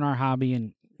to ruin our hobby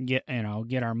and get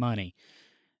our money,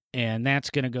 and that's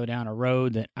going to go down a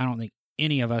road that I don't think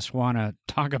any of us want to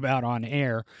talk about on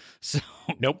air. So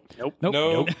Nope.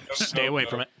 Stay away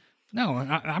from it. no,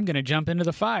 I'm going to jump into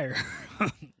the fire. All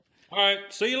right.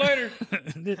 See you later.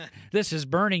 This is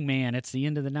Burning Man. It's the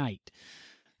end of the night.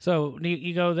 So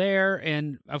you go there,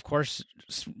 and of course,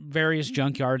 various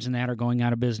junkyards and that are going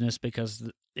out of business because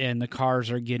the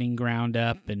cars are getting ground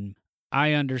up. And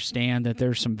I understand that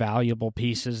there's some valuable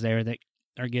pieces there that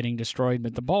are getting destroyed,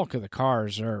 but the bulk of the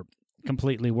cars are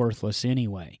completely worthless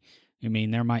anyway. I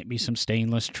mean, there might be some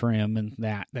stainless trim and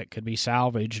that could be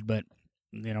salvaged, but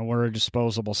we're a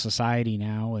disposable society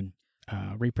now, and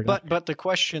reproductive. But the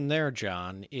question there,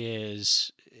 John,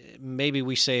 is maybe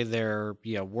we say they're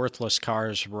worthless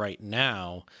cars right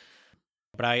now,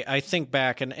 but I think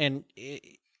back and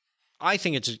I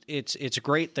think it's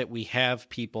great that we have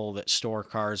people that store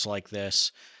cars like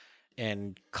this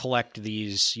and collect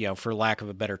these, for lack of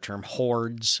a better term,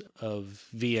 hordes of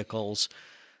vehicles.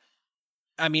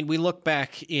 I mean, we look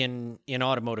back in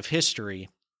automotive history,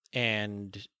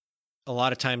 and a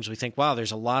lot of times we think, wow,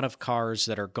 there's a lot of cars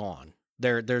that are gone.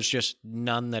 There's just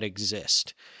none that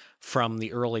exist from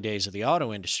the early days of the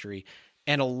auto industry,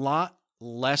 and a lot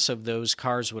less of those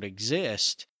cars would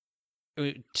exist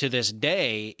to this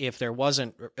day if there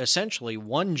wasn't essentially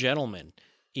one gentleman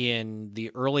in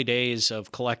the early days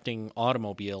of collecting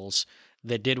automobiles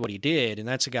that did what he did, and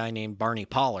that's a guy named Barney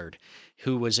Pollard,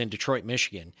 who was in Detroit,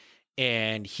 Michigan,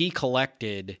 and he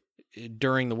collected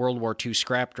during the World War II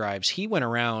scrap drives. He went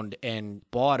around and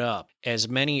bought up as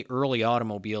many early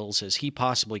automobiles as he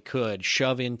possibly could,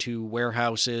 shove into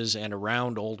warehouses and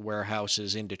around old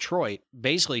warehouses in Detroit,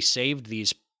 basically saved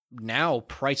these now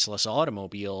priceless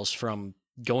automobiles from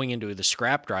going into the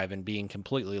scrap drive and being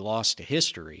completely lost to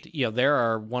history. There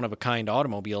are one-of-a-kind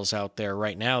automobiles out there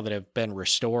right now that have been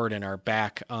restored and are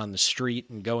back on the street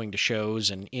and going to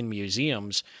shows and in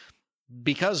museums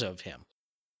because of him.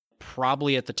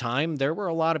 Probably at the time, there were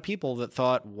a lot of people that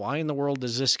thought, why in the world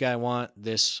does this guy want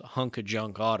this hunk of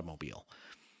junk automobile?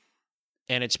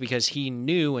 And it's because he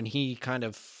knew and he kind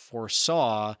of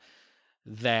foresaw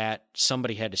that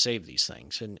somebody had to save these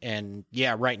things. And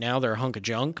yeah, right now they're a hunk of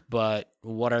junk, but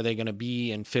what are they going to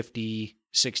be in 50,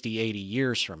 60, 80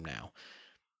 years from now?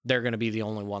 They're going to be the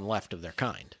only one left of their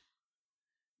kind.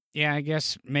 Yeah, I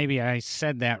guess maybe I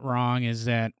said that wrong, is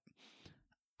that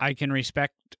I can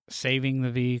respect saving the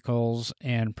vehicles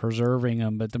and preserving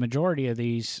them, but the majority of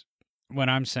these, when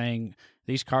I'm saying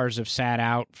these cars have sat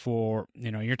out for,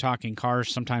 you're talking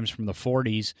cars sometimes from the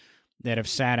 40s that have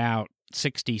sat out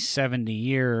 60, 70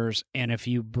 years, and if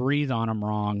you breathe on them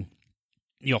wrong,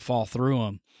 you'll fall through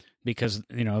them because,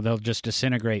 they'll just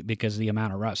disintegrate because of the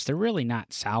amount of rust. They're really not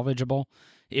salvageable.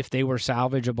 If they were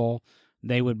salvageable,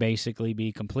 they would basically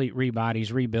be complete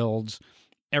rebodies, rebuilds.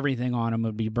 Everything on them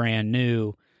would be brand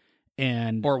new.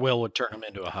 Or Will would turn them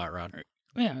into a hot rod.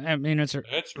 Yeah, I mean, that's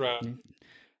right.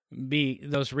 Be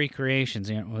those recreations.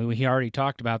 He already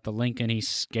talked about the Lincoln he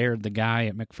scared the guy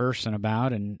at McPherson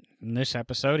about, and in this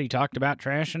episode he talked about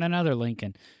trashing another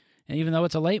Lincoln. And even though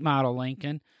it's a late model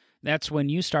Lincoln, that's when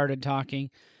you started talking,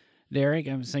 Derek.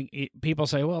 I was thinking, people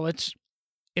say, well, it's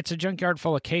a junkyard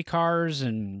full of K cars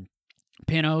and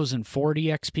Pintos and 40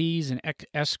 XPs and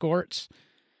Escorts.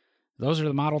 Those are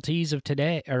the Model Ts of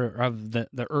today, or of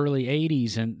the early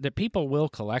 80s, and that people will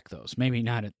collect those. Maybe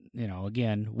not at,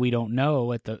 again, we don't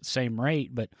know at the same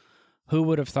rate, but who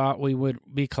would have thought we would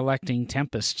be collecting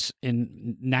Tempests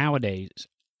in nowadays,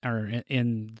 or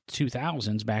in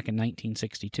 2000s back in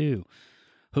 1962?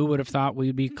 Who would have thought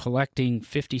we'd be collecting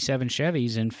 57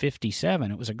 Chevys in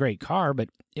 57? It was a great car, but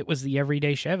it was the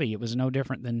everyday Chevy. It was no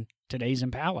different than today's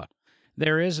Impala.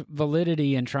 There is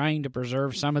validity in trying to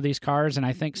preserve some of these cars, and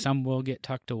I think some will get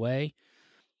tucked away.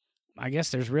 I guess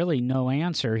there's really no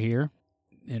answer here.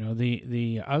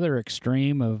 The other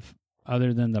extreme of,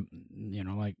 other than the,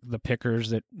 like the pickers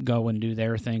that go and do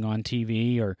their thing on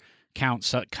TV, or Count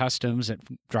Customs that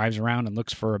drives around and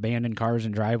looks for abandoned cars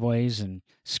in driveways, and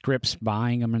Scripps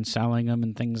buying them and selling them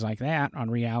and things like that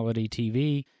on reality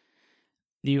TV.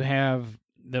 You have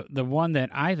the one that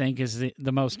I think is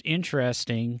the most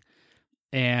interesting,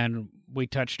 and we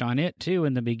touched on it too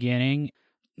in the beginning.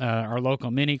 Our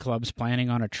local mini club's planning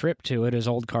on a trip to it, is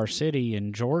Old Car City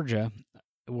in Georgia,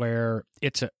 where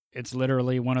it's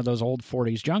literally one of those old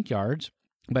 40s junkyards,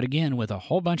 but again with a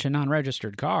whole bunch of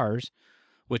non-registered cars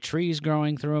with trees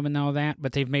growing through them and all that,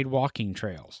 but they've made walking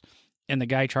trails, and the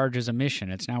guy charges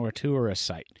admission. It's now a tourist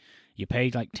site. You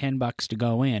pay like $10 to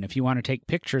go in. If you want to take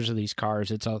pictures of these cars,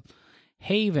 it's a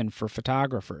haven for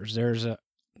photographers. There's a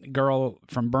girl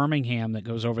from Birmingham that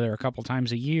goes over there a couple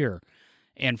times a year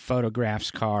and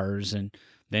photographs cars, and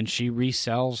then she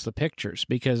resells the pictures,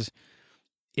 because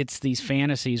it's these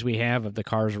fantasies we have of the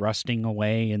cars rusting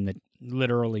away and the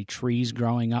literally trees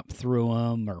growing up through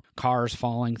them or cars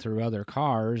falling through other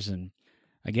cars. And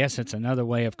I guess it's another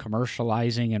way of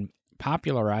commercializing and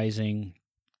popularizing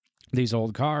these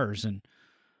old cars. And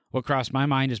what crossed my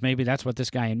mind is maybe that's what this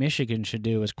guy in Michigan should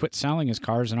do, is quit selling his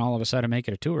cars and all of a sudden make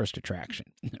it a tourist attraction.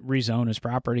 Rezone his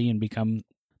property and become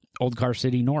Old Car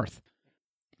City North.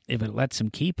 If it lets him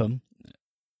keep them,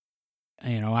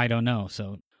 I don't know.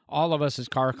 So all of us as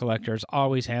car collectors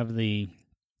always have the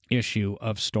issue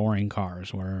of storing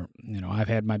cars where, I've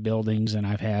had my buildings and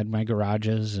I've had my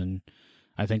garages, and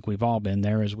I think we've all been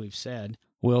there, as we've said.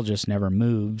 Will just never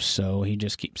moves, so he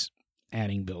just keeps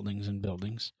adding buildings and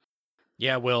buildings.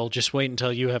 Yeah, Will, just wait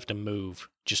until you have to move.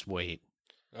 Just wait.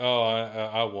 Oh,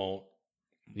 I won't.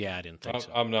 Yeah, I didn't think so.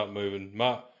 I'm not moving.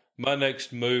 My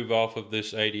next move off of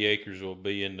this 80 acres will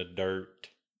be in the dirt.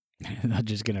 They're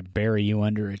just going to bury you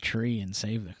under a tree and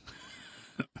save them.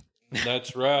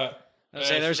 That's right.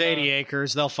 Say there's 80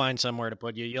 acres. They'll find somewhere to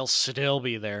put you. You'll still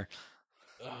be there.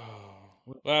 Oh.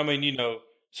 Well, I mean,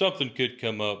 something could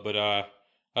come up, but I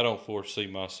don't foresee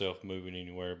myself moving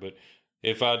anywhere. But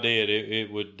if I did,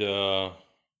 it would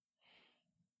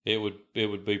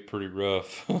be pretty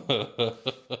rough.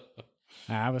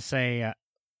 I would say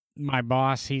my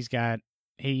boss, he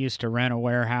used to rent a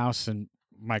warehouse, and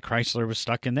my Chrysler was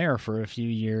stuck in there for a few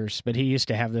years. But he used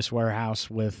to have this warehouse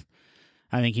with,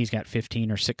 I think he's got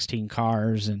 15 or 16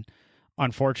 cars, and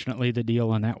unfortunately the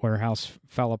deal in that warehouse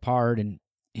fell apart, and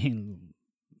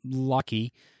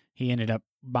lucky he ended up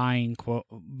buying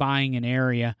an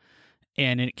area,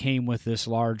 and it came with this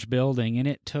large building, and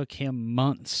it took him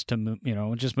months to move,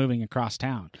 just moving across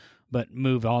town, but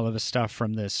move all of his stuff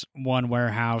from this one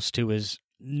warehouse to his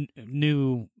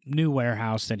new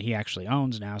warehouse that he actually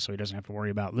owns now, so he doesn't have to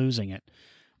worry about losing it,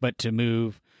 but to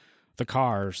move the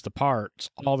cars, the parts,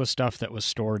 all the stuff that was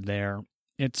stored there.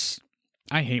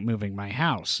 I hate moving my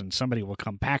house, and somebody will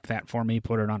come pack that for me,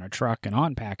 put it on a truck, and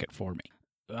unpack it for me.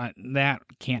 That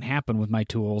can't happen with my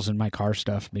tools and my car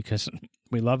stuff because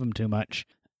we love them too much.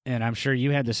 And I'm sure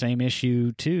you had the same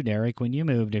issue too, Derek, when you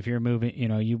moved. If you're moving,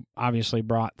 you obviously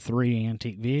brought 3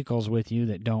 antique vehicles with you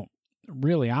that don't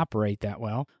really operate that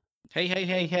well.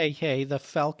 Hey, the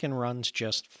Falcon runs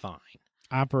just fine.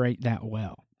 Operate that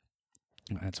well.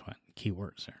 That's what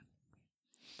keywords there.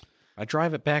 I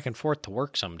drive it back and forth to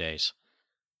work some days.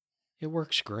 It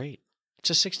works great. It's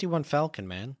a 61 Falcon,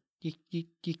 man.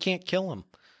 You can't kill them.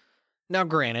 Now,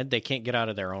 granted, they can't get out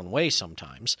of their own way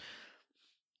sometimes,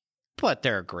 but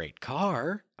they're a great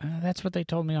car. That's what they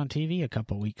told me on TV a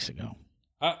couple weeks ago.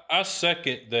 I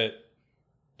second that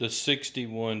the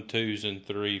 61 2s and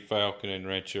 3 Falcon and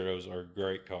Rancheros are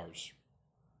great cars.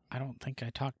 I don't think I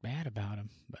talked bad about them,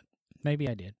 but maybe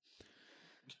I did.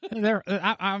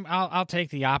 I'll take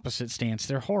the opposite stance.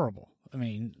 They're horrible. I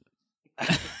mean,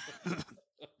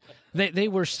 they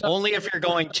were so, only if you're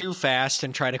going too fast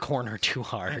and try to corner too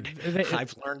hard.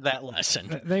 I've learned that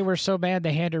lesson. They were so bad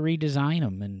they had to redesign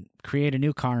them and create a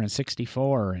new car in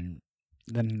 '64 and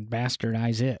then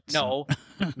bastardize it. So.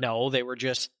 No, they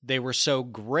were so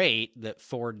great that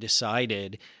Ford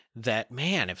decided that,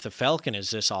 man, if the Falcon is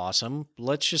this awesome,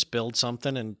 let's just build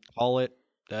something and call it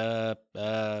well,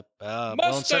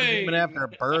 instead of naming it after a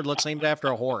bird, let's name it after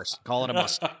a horse. Call it a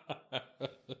Mustang.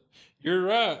 You're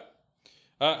right.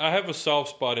 I have a soft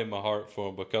spot in my heart for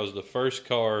them because the first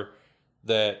car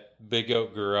that Big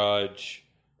Oak Garage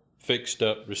fixed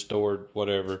up, restored,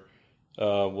 whatever,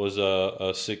 was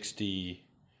a 60.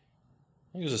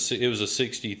 I think it was a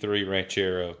 63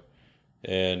 Ranchero,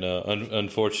 and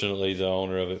unfortunately, the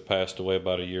owner of it passed away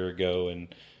about a year ago.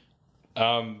 And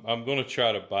I'm going to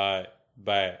try to buy it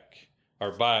back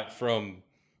or buy it from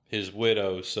his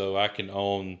widow so I can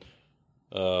own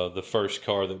the first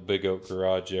car that Big Oak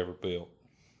Garage ever built.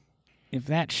 If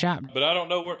that shop, but I don't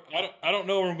know where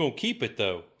I'm going to keep it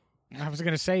though. I was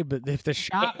going to say, but if the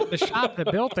shop that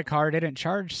built the car didn't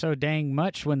charge so dang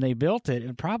much when they built it,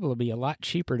 it'd probably be a lot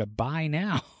cheaper to buy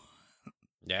now.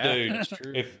 Yeah, dude, that's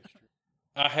true. If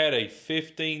I had a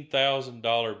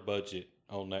 $15,000 budget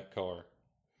on that car,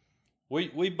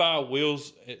 we buy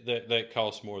wheels that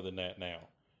cost more than that now.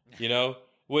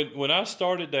 When I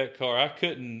started that car, I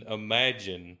couldn't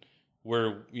imagine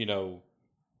where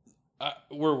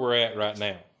we're at right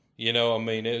now. I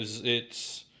mean,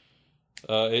 it's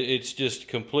just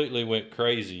completely went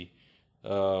crazy.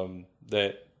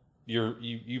 That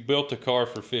you built a car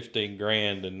for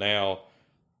 $15,000 and now,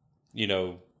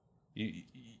 you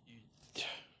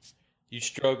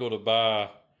struggle to buy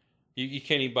You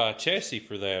can't even buy a chassis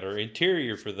for that or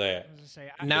interior for that.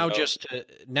 Now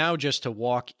just to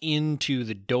walk into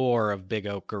the door of Big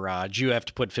Oak Garage, you have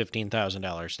to put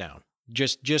 $15,000 down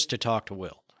just to talk to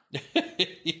Will.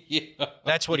 Yeah.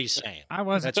 That's what he's saying.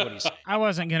 That's what he's saying. I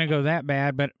wasn't going to go that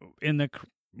bad, but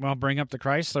bring up the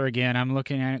Chrysler again. I'm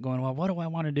looking at it going, well, what do I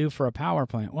want to do for a power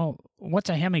plant? Well, what's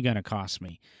a Hemi going to cost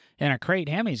me? And a crate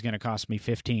Hemi is going to cost me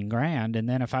 $15,000. And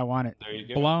then if I want it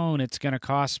blown, it's going to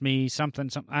cost me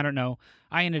something. I don't know.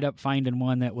 I ended up finding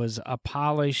one that was a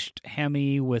polished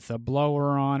Hemi with a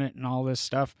blower on it and all this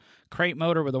stuff. Crate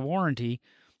motor with a warranty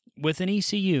with an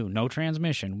ECU, no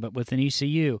transmission, but with an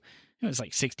ECU. It was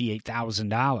like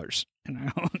 $68,000.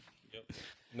 Yep.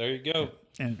 There you go.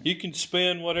 And you can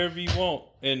spend whatever you want.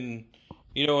 And,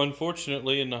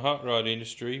 unfortunately in the hot rod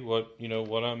industry, what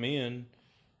I'm in,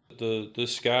 the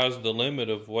sky's the limit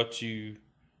of what you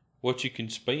can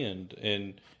spend.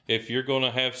 And if you're going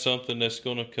to have something that's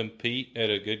going to compete at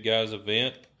a Good Guys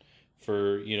event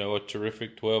for, a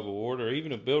terrific 12 award or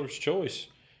even a Builder's Choice,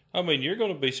 I mean, you're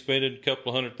going to be spending a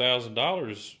couple of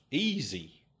 $100,000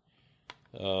 easy.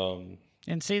 And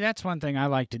see, that's one thing I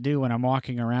like to do when I'm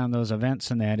walking around those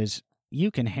events, and that is you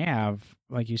can have,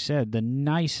 like you said, the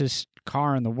nicest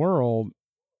car in the world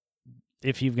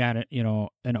if you've got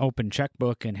an open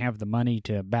checkbook and have the money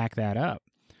to back that up.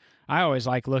 I always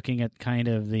like looking at kind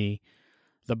of the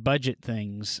budget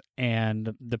things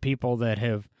and the people that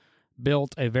have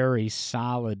built a very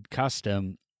solid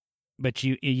custom, but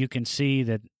you can see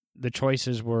that the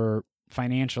choices were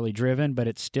financially driven, but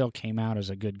it still came out as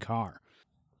a good car.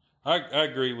 I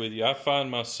agree with you. I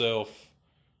find myself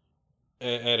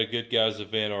at a Good Guys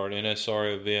event or an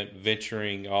NSR event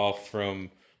venturing off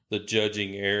from the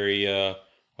judging area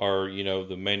or,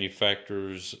 the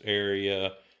manufacturer's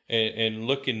area and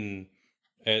looking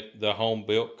at the home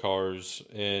built cars.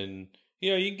 And,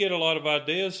 you can get a lot of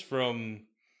ideas from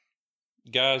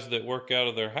guys that work out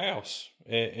of their house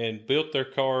and built their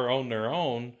car on their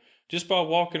own just by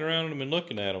walking around them and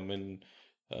looking at them. And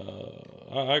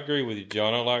I agree with you,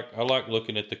 John. I like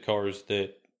looking at the cars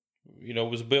that,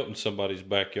 was built in somebody's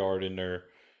backyard in their,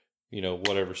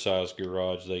 whatever size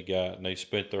garage they got, and they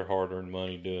spent their hard-earned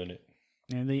money doing it.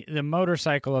 And the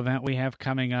motorcycle event we have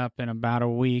coming up in about a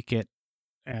week at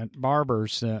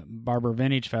Barber's, Barber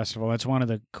Vintage Festival. That's one of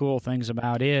the cool things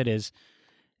about it is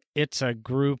it's a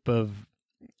group of,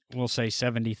 we'll say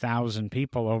 70,000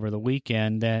 people over the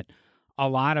weekend that a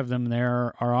lot of them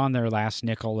there are on their last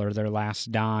nickel or their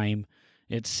last dime,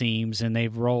 it seems, and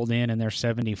they've rolled in their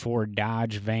 74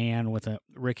 Dodge van with a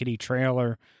rickety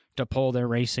trailer to pull their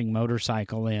racing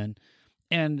motorcycle in.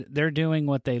 And they're doing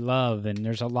what they love, and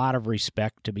there's a lot of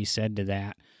respect to be said to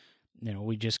that.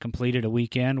 We just completed a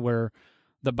weekend where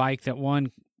the bike that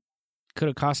won could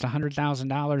have cost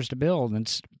 $100,000 to build, and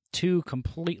it's two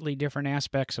completely different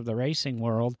aspects of the racing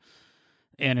world.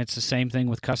 And it's the same thing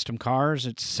with custom cars.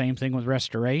 It's the same thing with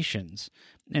restorations.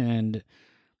 And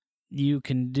you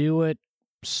can do it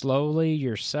slowly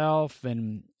yourself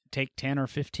and take 10 or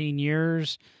 15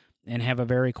 years and have a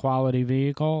very quality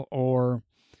vehicle, or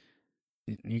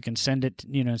you can send it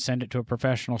to a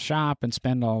professional shop and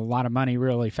spend a lot of money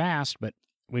really fast. But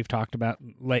we've talked about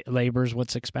labor's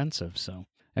what's expensive. So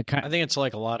I think it's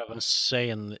like a lot of us say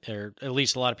or at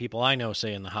least a lot of people I know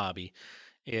say in the hobby,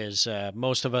 is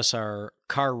most of us are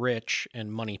car rich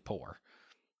and money poor.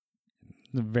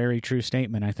 A very true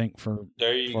statement, I think.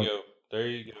 There you go.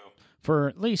 For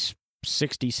at least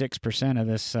 66% of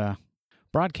this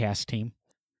broadcast team.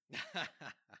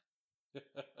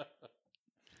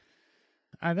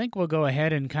 I think we'll go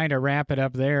ahead and kind of wrap it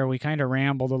up there. We kind of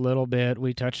rambled a little bit.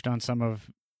 We touched on some of,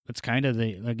 it's kind of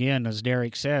again, as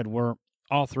Derek said,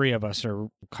 all three of us are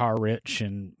car rich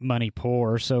and money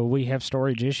poor, so we have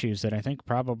storage issues that I think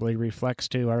probably reflects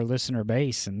to our listener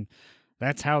base, and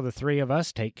that's how the three of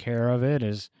us take care of it.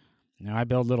 Is I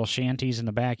build little shanties in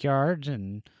the backyard,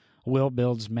 and Will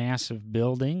builds massive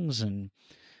buildings, and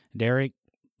Derek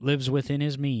lives within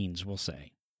his means, we'll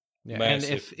say. Yeah, and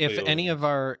if any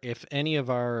of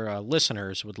our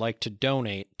listeners would like to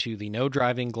donate to the No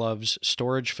Driving Gloves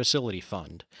Storage Facility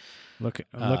Fund, look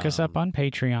us up on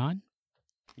Patreon.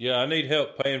 Yeah, I need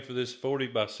help paying for this 40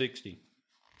 by 60.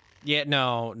 Yeah,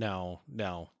 no,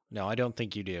 I don't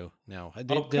think you do. No,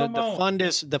 come on.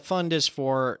 The fund is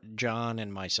for John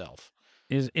and myself.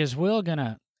 Is Will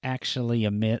gonna actually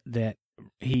admit that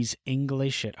he's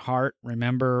English at heart?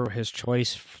 Remember his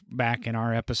choice back in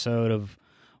our episode of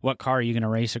what car are you going to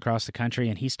race across the country?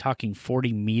 And he's talking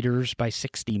 40 meters by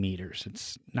 60 meters.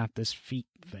 It's not this feet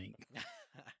thing.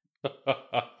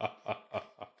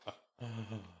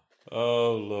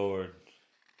 Oh, Lord.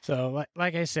 So,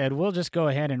 like I said, we'll just go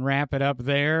ahead and wrap it up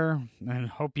there, and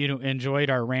hope you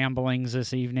enjoyed our ramblings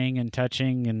this evening and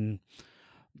touching and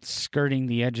skirting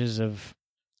the edges of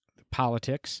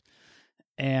politics.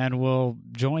 And we'll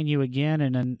join you again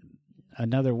in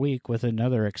another week with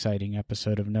another exciting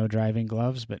episode of No Driving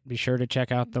Gloves. But be sure to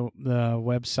check out the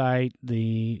website,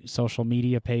 the social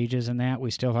media pages, and that we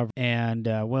still have. And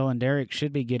Will and Derek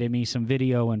should be getting me some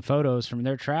video and photos from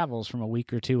their travels from a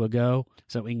week or two ago,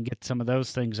 so that we can get some of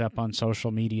those things up on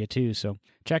social media too. So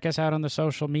check us out on the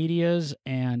social medias.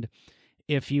 And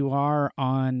if you are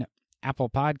on Apple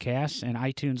Podcasts and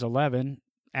iTunes 11,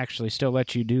 actually still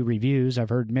lets you do reviews. I've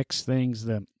heard mixed things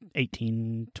the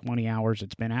 18, 20 hours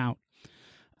it's been out.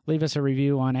 Leave us a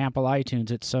review on Apple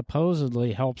iTunes. It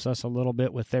supposedly helps us a little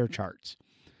bit with their charts.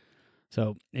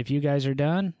 So if you guys are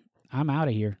done, I'm out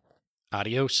of here.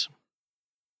 Adios.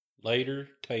 Later,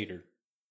 tater.